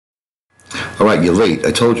All right, you're late.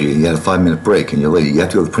 I told you, you had a 5-minute break and you're late. You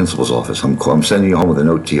have to go to the principal's office. I'm sending you home with a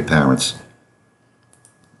note to your parents.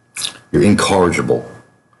 You're incorrigible.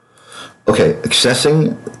 Okay,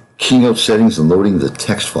 accessing Keynote settings and loading the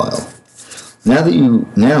text file. Now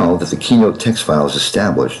that the Keynote text file is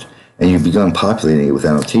established and you've begun populating it with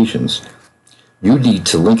annotations, you need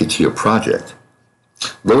to link it to your project.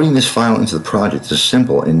 Loading this file into the project is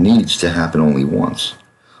simple and needs to happen only once.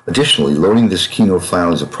 Additionally, loading this Keynote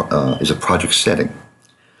file is a project setting,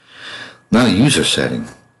 not a user setting.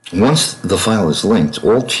 Once the file is linked,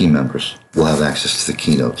 all team members will have access to the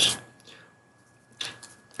Keynotes.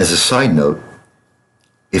 As a side note,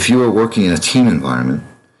 if you are working in a team environment,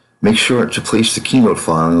 make sure to place the Keynote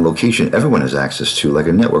file in a location everyone has access to, like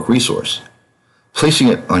a network resource. Placing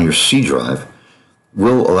it on your C drive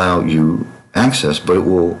will allow you access, but it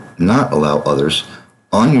will not allow others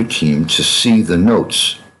on your team to see the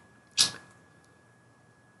notes.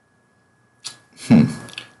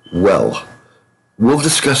 Well, we'll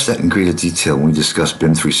discuss that in greater detail when we discuss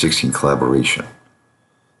BIM 360 and collaboration.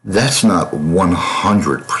 That's not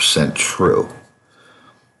 100% true.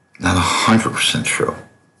 Not 100% true.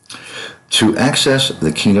 To access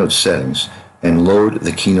the Keynote settings and load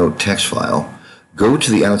the Keynote text file, go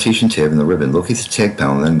to the Annotation tab in the ribbon, locate the tag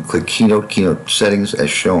panel, and then click Keynote settings as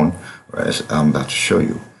shown, or as I'm about to show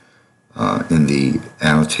you, in the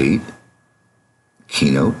Annotate,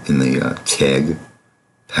 Keynote, in the tag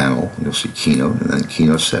panel. You'll see Keynote and then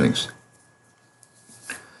Keynote settings.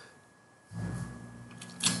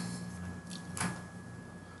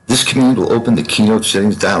 This command will open the Keynote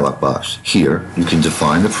settings dialog box. Here, you can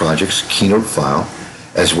define the project's Keynote file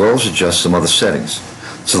as well as adjust some other settings.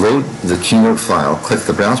 To load the Keynote file, click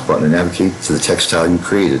the Browse button and navigate to the text file you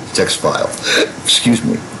created, text file. Excuse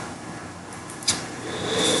me.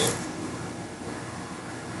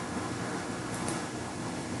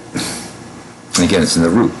 And again, it's in the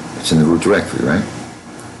root. It's in the root directory, right?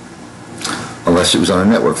 Unless it was on a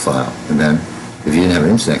network file. And then, if you didn't have an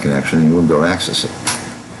internet connection, you wouldn't be able to access it.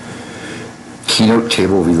 Keynote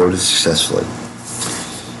table reloaded successfully.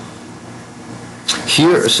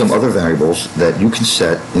 Here are some other variables that you can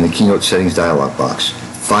set in the Keynote settings dialog box.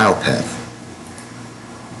 File path.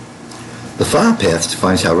 The file path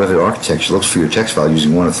defines how Revit architecture looks for your text file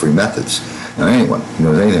using one of 3 methods. Now anyone who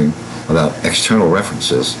knows anything about external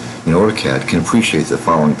references in AutoCAD can appreciate the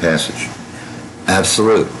following passage.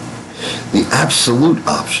 Absolute. The absolute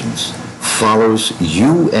options follows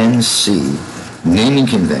UNC naming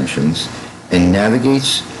conventions and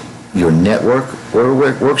navigates your network or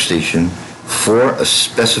workstation for a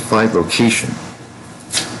specified location.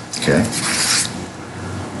 Okay?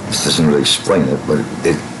 This doesn't really explain it, but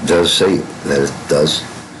it does say that it does.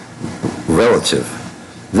 Relative.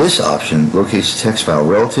 This option locates the text file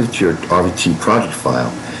relative to your RVT project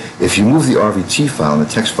file. If you move the RVT file and the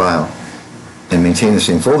text file and maintain the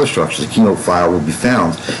same folder structure, the Keynote file will be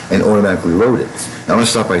found and automatically loaded. Now I'm going to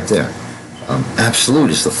stop right there.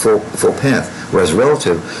 Absolute is the full path, whereas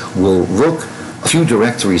relative will look a few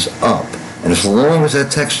directories up, and as long as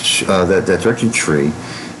that text, that directory tree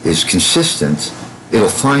is consistent, it'll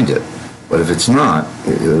find it. But if it's not,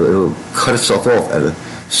 it'll cut itself off at a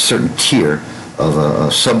certain tier of a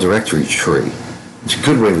subdirectory tree. It's a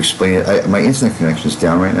good way to explain it. My internet connection is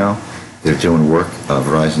down right now. They're doing work.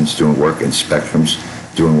 Verizon's doing work, and Spectrum's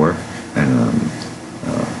doing work, and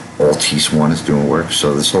Altice One is doing work.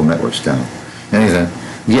 So this whole network's down. In any event,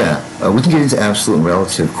 yeah, we can get into absolute and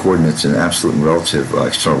relative coordinates and absolute and relative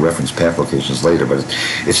external reference path locations later, but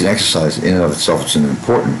it's an exercise in and of itself. It's an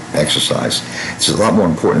important exercise. It's a lot more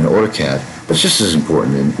important in AutoCAD, but it's just as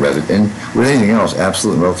important in Revit. And with anything else,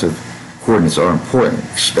 absolute and relative coordinates are important,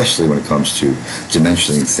 especially when it comes to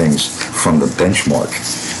dimensioning things from the benchmark.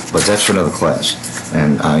 But that's for another class,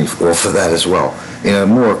 and I offer that as well in a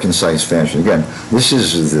more concise fashion. Again, this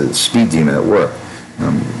is the speed demon at work.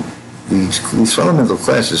 These fundamental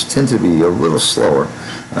classes tend to be a little slower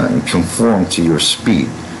and conform to your speed.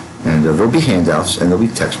 And there'll be handouts and there'll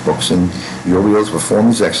be textbooks, and you'll be able to perform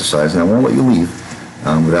these exercises, and I won't let you leave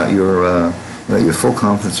without your full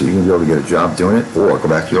confidence that you're going to be able to get a job doing it, or go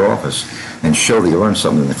back to your office and show that you learned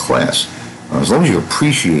something in the class. As long as you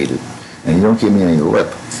appreciate it and you don't give me any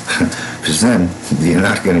lip, because then you're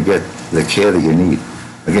not going to get the care that you need.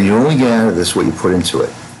 Again, you only get out of this what you put into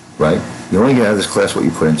it, right? You only get out of this class what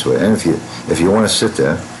you put into it. And if you want to sit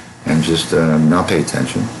there and just not pay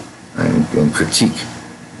attention and critique,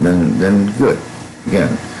 then good.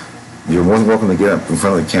 Again, you're more than welcome to get up in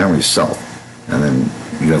front of the camera yourself, and then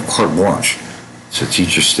you have carte blanche to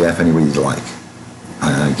teach your staff any way you'd like.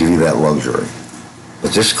 I give you that luxury.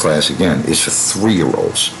 But this class, again, is for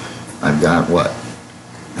 3-year-olds. I've got what?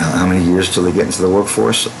 How many many years till they get into the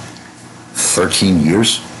workforce? 13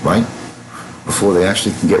 years, right? Before they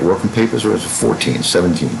actually can get working papers, or is it 14,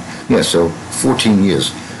 17? Yeah, so 14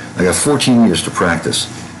 years. I got 14 years to practice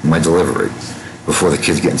my delivery before the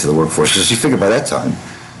kids get into the workforce. Because you figure by that time,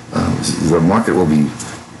 the market will be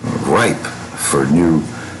ripe for new,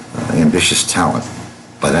 ambitious talent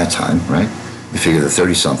by that time, right? You figure the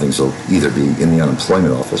 30-somethings will either be in the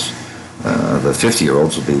unemployment office, the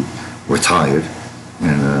 50-year-olds will be retired,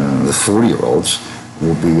 and the 40-year-olds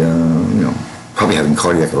will be, probably having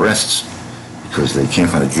cardiac arrests because they can't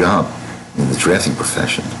find a job in the drafting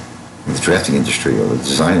profession, in the drafting industry or the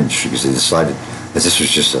design industry, because they decided that this was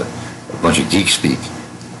just a bunch of geek speak,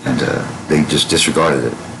 and they just disregarded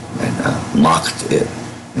it and mocked it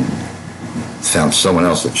and found someone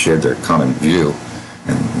else that shared their common view,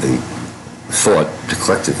 and they thought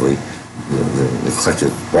collectively the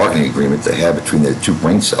collective bargaining agreement they had between their two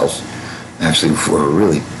brain cells actually were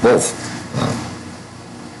really both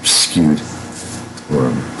skewed or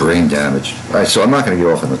brain damaged. All right, so I'm not going to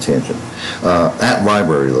get off on a tangent. At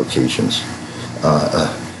library locations,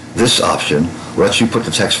 this option lets you put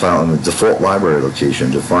the text file in the default library location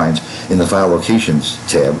defined in the File Locations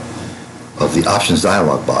tab of the Options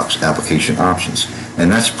dialog box, Application Options. And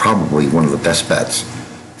that's probably one of the best bets.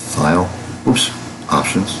 File,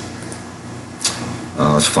 Options.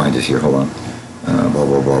 Let's find it here, hold on. Blah,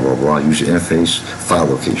 blah, blah, blah, blah. User interface, File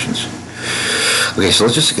Locations. Okay, so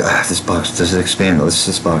let's just, this box, does it expand? No,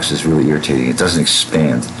 this box is really irritating. It doesn't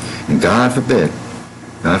expand. And God forbid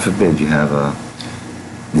you have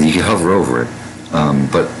you can hover over it.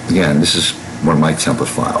 But again, this is one of my template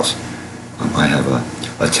files. I have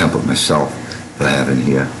a template myself that I have in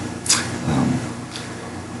here.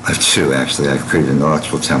 I have two, actually. I've created an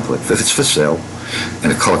electrical template. It's for sale,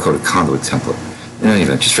 and a color-coded conduit template. In any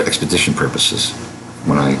event, just for expedition purposes,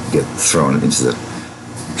 when I get thrown into the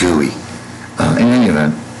GUI. In any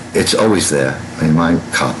event, it's always there in my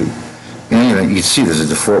copy. In any event, you can see there's a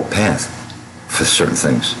default path for certain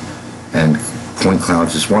things, and point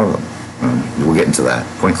clouds is one of them. We'll get into that.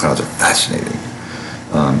 Point clouds are fascinating.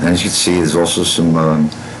 And as you can see, there's also some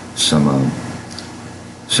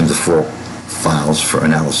default files for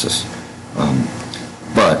analysis.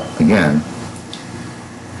 But again,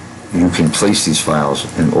 you can place these files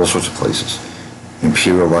in all sorts of places.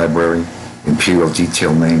 Imperial Library, Imperial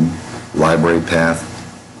Detail Name, Library Path,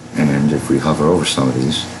 and if we hover over some of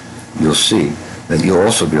these, you'll see that you'll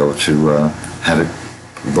also be able to have it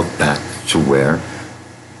look back to where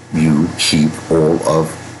you keep all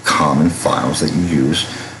of common files that you use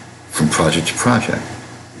from project to project,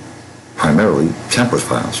 primarily template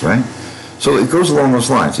files, right? So it goes along those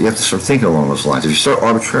lines. You have to start thinking along those lines. If you start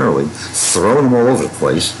arbitrarily throwing them all over the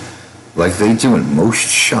place, like they do in most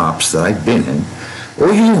shops that I've been in, all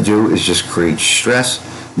you're going to do is just create stress,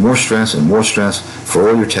 more stress, and more stress for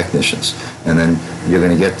all your technicians. And then you're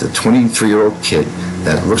going to get the 23-year-old kid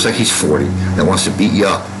that looks like he's 40 that wants to beat you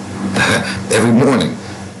up every morning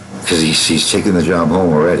because he's taking the job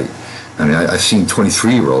home already. I mean, I've seen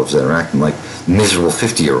 23-year-olds that are acting like miserable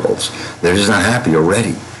 50-year-olds. They're just not happy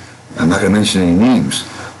already. I'm not going to mention any names,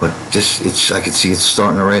 but just I could see it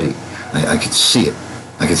starting already. I could see it.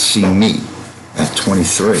 I could see me at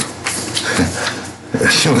 23.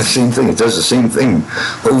 It's doing the same thing. It does the same thing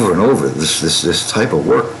over and over. This type of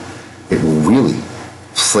work, it will really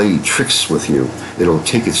play tricks with you. It'll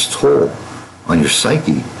take its toll on your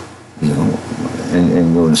psyche,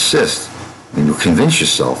 and you'll insist, and you'll convince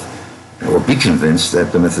yourself, or be convinced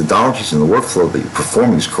that the methodologies and the workflow that you're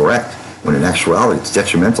performing is correct, when in actuality it's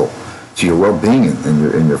detrimental to your well-being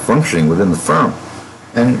and your functioning within the firm.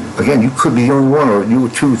 And again, you could be the only one, or you,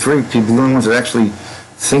 2, 3, could be the only ones that actually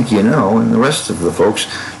think you know, and the rest of the folks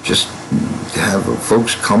just have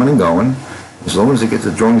folks coming and going. As long as they get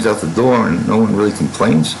the drawings out the door and no one really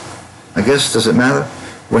complains, I guess, does it matter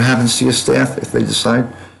what happens to your staff if they decide,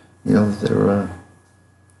 they're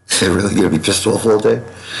really going to be pissed off all day?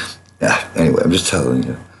 Yeah, anyway, I'm just telling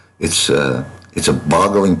you, it's a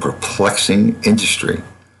boggling, perplexing industry.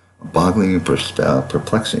 Boggling and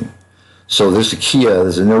perplexing. So there's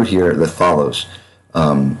a note here that follows.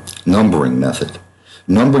 Numbering method.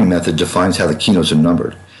 Numbering method defines how the keynotes are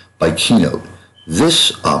numbered by Keynote.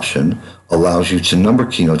 This option allows you to number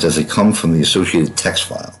keynotes as they come from the associated text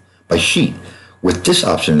file by sheet. With this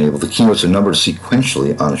option enabled, the keynotes are numbered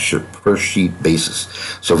sequentially on a per sheet basis.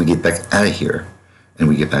 So if we get back out of here, and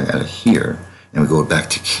we get back out of here, and we go back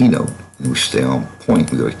to Keynote, and we stay on point,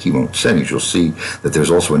 we go to Keynote settings, you'll see that there's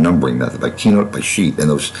also a numbering method by Keynote, by sheet, and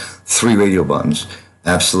those 3 radio buttons,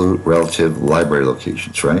 absolute, relative, library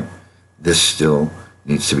locations, right? This still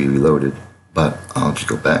needs to be reloaded, but I'll just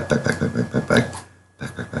go back,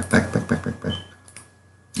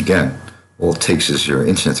 Again, all it takes is your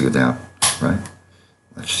internet to go down, right?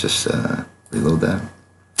 Let's just reload that.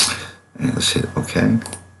 And let's hit OK.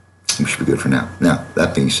 We should be good for now. Now,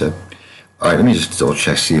 that being said, all right, let me just double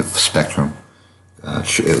check, see if Spectrum,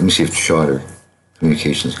 let me see if Charter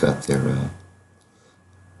Communications got their,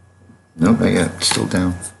 nope, not yet, it's still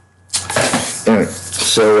down. Anyway,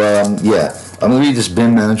 so yeah, I'm going to read this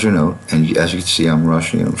BIM manager note, and as you can see, I'm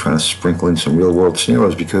rushing, and I'm trying to sprinkle in some real world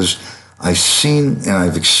scenarios because I've seen and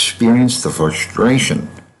I've experienced the frustration.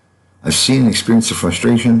 I've seen and experienced the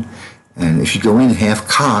frustration, and if you go in half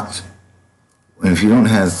cocked, and if you don't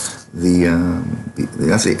have I'm not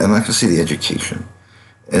going to say the education,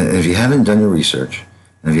 and if you haven't done your research,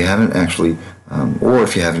 and if you haven't actually, or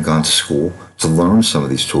if you haven't gone to school to learn some of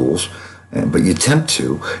these tools, but you attempt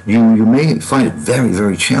to, you may find it very,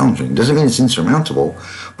 very challenging. Doesn't mean it's insurmountable,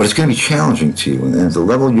 but it's going to be challenging to you. And the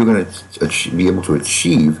level you're going to be able to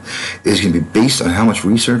achieve is going to be based on how much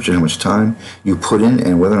research and how much time you put in,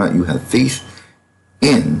 and whether or not you have faith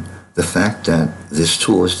in the fact that this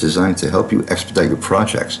tool is designed to help you expedite your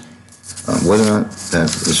projects. Whether or not that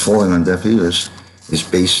is falling on deaf ears is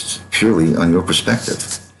based purely on your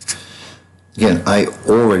perspective. Again, I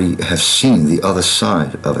already have seen the other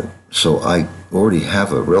side of it, so I already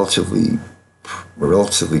have a relatively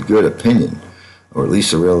good opinion, or at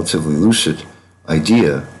least a relatively lucid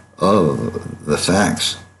idea of the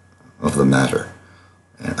facts of the matter.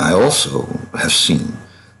 And I also have seen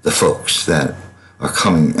the folks that are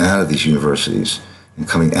coming out of these universities and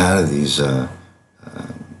coming out of these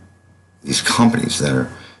companies that are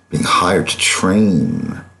being hired to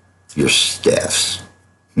train your staffs.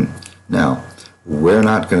 Now, we're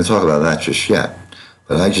not going to talk about that just yet,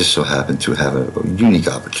 but I just so happen to have a unique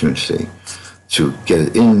opportunity to get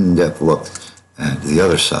an in-depth look at the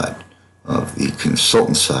other side of the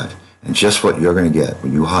consultant side, and just what you're going to get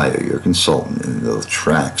when you hire your consultant and the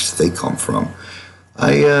tracks they come from.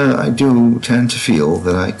 I do tend to feel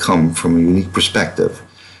that I come from a unique perspective,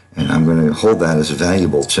 and I'm going to hold that as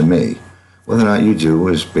valuable to me. Whether or not you do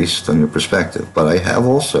is based on your perspective, but I have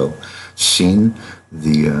also seen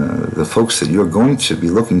the folks that you're going to be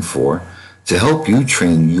looking for to help you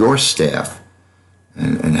train your staff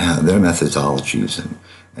and how their methodologies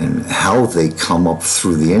and how they come up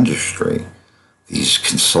through the industry, these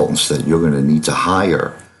consultants that you're going to need to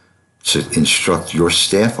hire to instruct your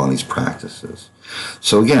staff on these practices.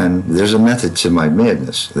 So again, there's a method to my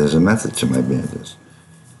madness. There's a method to my madness.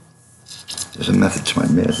 There's a method to my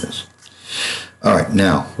madness. All right,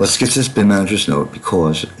 now, let's get to this BIM manager's note,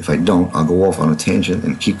 because if I don't, I'll go off on a tangent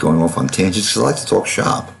and keep going off on tangents, because I like to talk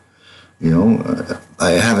shop. You know,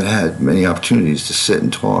 I haven't had many opportunities to sit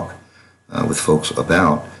and talk with folks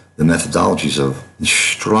about the methodologies of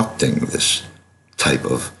instructing this type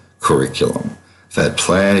of curriculum. I've had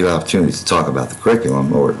plenty of opportunities to talk about the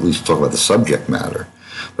curriculum, or at least talk about the subject matter,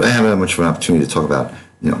 but I haven't had much of an opportunity to talk about,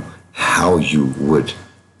 you know, how you would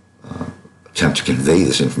attempt to convey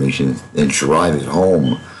this information and drive it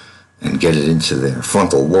home and get it into their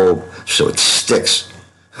frontal lobe so it sticks.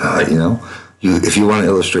 You know, if you want to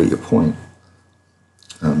illustrate your point,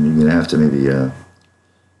 you're going to have to maybe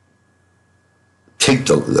take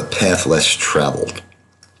the path less traveled.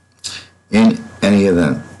 In any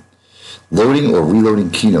event, loading or reloading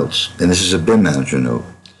keynotes, and this is a BIM manager note.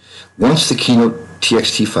 Once the Keynote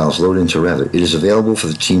TXT files load into Revit, it is available for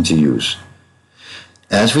the team to use.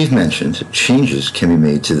 As we've mentioned, changes can be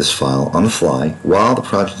made to this file on the fly while the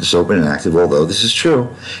project is open and active, although this is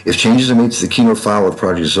true. If changes are made to the Keynote file while the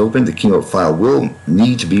project is open, the Keynote file will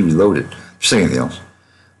need to be reloaded, just like anything else,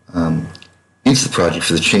 into the project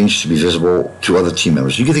for the change to be visible to other team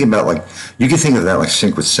members. You can think about that like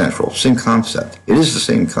Sync with Central, same concept. It is the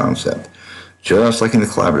same concept, just like in the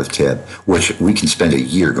Collaborative tab, which we can spend a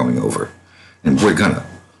year going over, and we're gonna.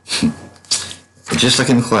 Just like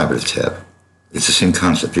in the Collaborative tab. It's the same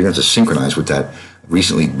concept. You're going to have to synchronize with that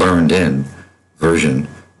recently burned in version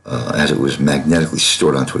as it was magnetically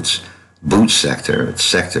stored onto its boot sector,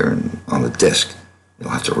 and on the disk.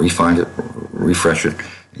 You'll have to refine it, refresh it,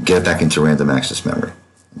 and get it back into random access memory.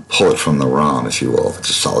 And pull it from the ROM, if you will, if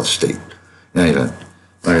it's a solid state. In any event,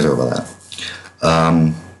 I'm not going to talk about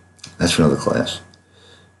that. That's for another class.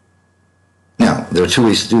 Now, there are two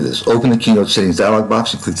ways to do this. Open the Keynote settings dialog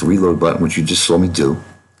box and click the reload button, which you just saw me do.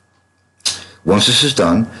 Once this is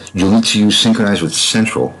done, you'll need to use Synchronize with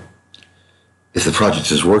Central if the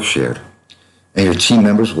project is work shared. And your team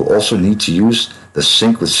members will also need to use the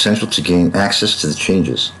Sync with Central to gain access to the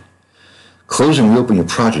changes. Close and reopen your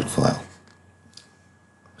project file.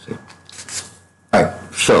 See? All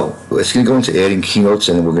right, so it's going to go into adding keynotes,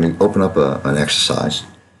 and then we're going to open up an exercise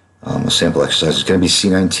A sample exercise is going to be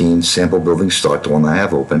C19, sample building start, the one that I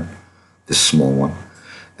have open, this small one.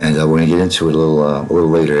 And we're going to get into it a little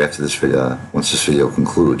later after this video, once this video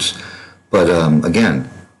concludes. But again,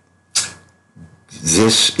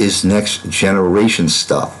 this is next generation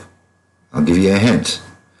stuff. I'll give you a hint.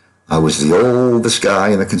 I was the oldest guy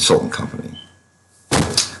in the consultant company. I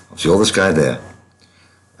was the oldest guy there.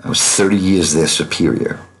 I was 30 years their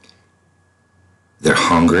superior. They're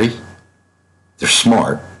hungry. They're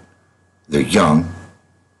smart. They're young.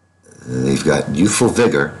 They've got youthful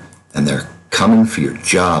vigor, and they're coming for your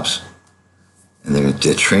jobs. And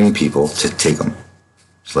they're training people to take them.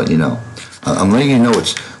 Just letting you know. I'm letting you know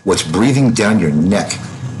what's breathing down your neck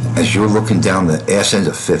as you're looking down the ass end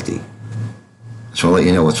of 50. Just want to let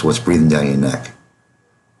you know what's breathing down your neck.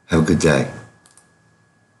 Have a good day.